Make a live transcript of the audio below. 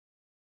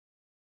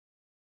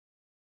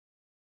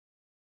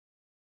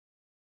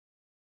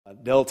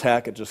Del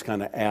Tackett just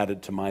kind of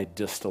added to my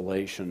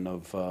distillation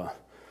of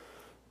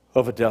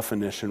a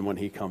definition when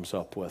he comes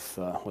up with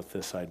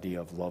this idea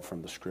of love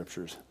from the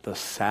Scriptures. The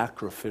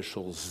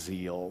sacrificial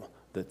zeal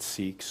that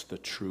seeks the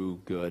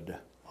true good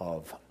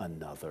of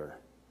another.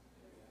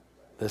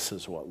 This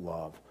is what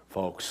love,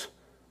 folks,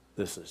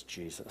 this is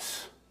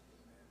Jesus.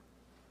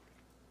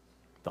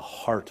 The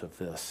heart of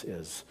this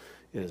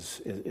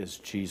is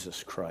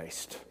Jesus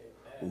Christ.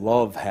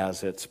 Love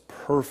has its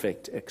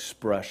perfect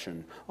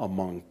expression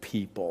among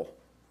people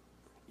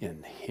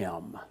in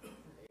Him.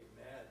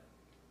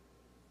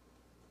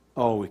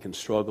 Oh, we can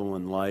struggle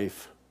in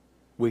life.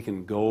 We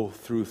can go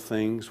through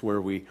things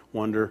where we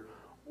wonder,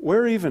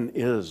 where even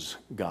is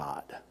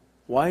God?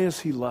 Why has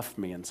He left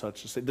me in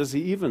such a state? Does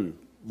He even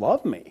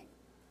love me?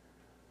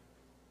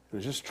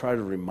 And just try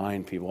to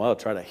remind people, well,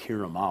 try to hear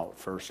them out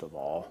first of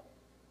all,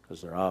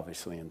 because they're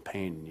obviously in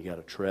pain, and you got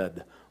to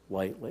tread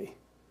lightly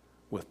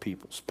with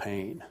people's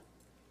pain,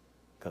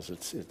 because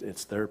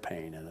it's their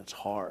pain and it's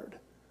hard.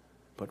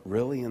 But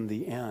really, in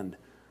the end,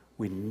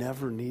 we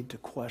never need to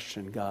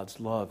question God's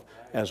love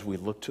as we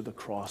look to the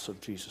cross of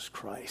Jesus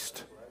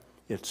Christ.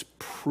 It's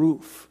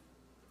proof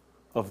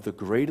of the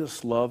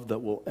greatest love that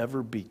will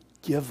ever be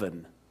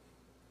given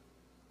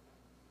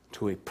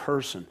to a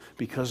person,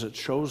 because it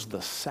shows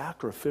the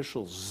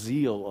sacrificial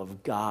zeal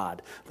of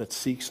God that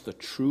seeks the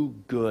true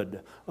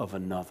good of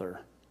another.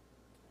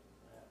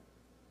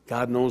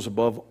 God knows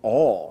above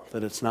all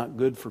that it's not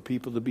good for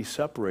people to be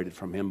separated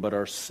from Him, but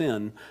our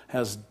sin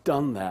has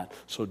done that.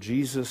 So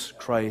Jesus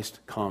Christ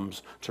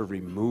comes to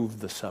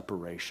remove the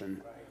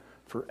separation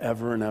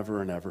forever and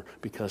ever and ever,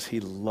 because He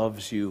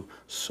loves you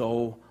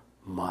so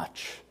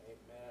much.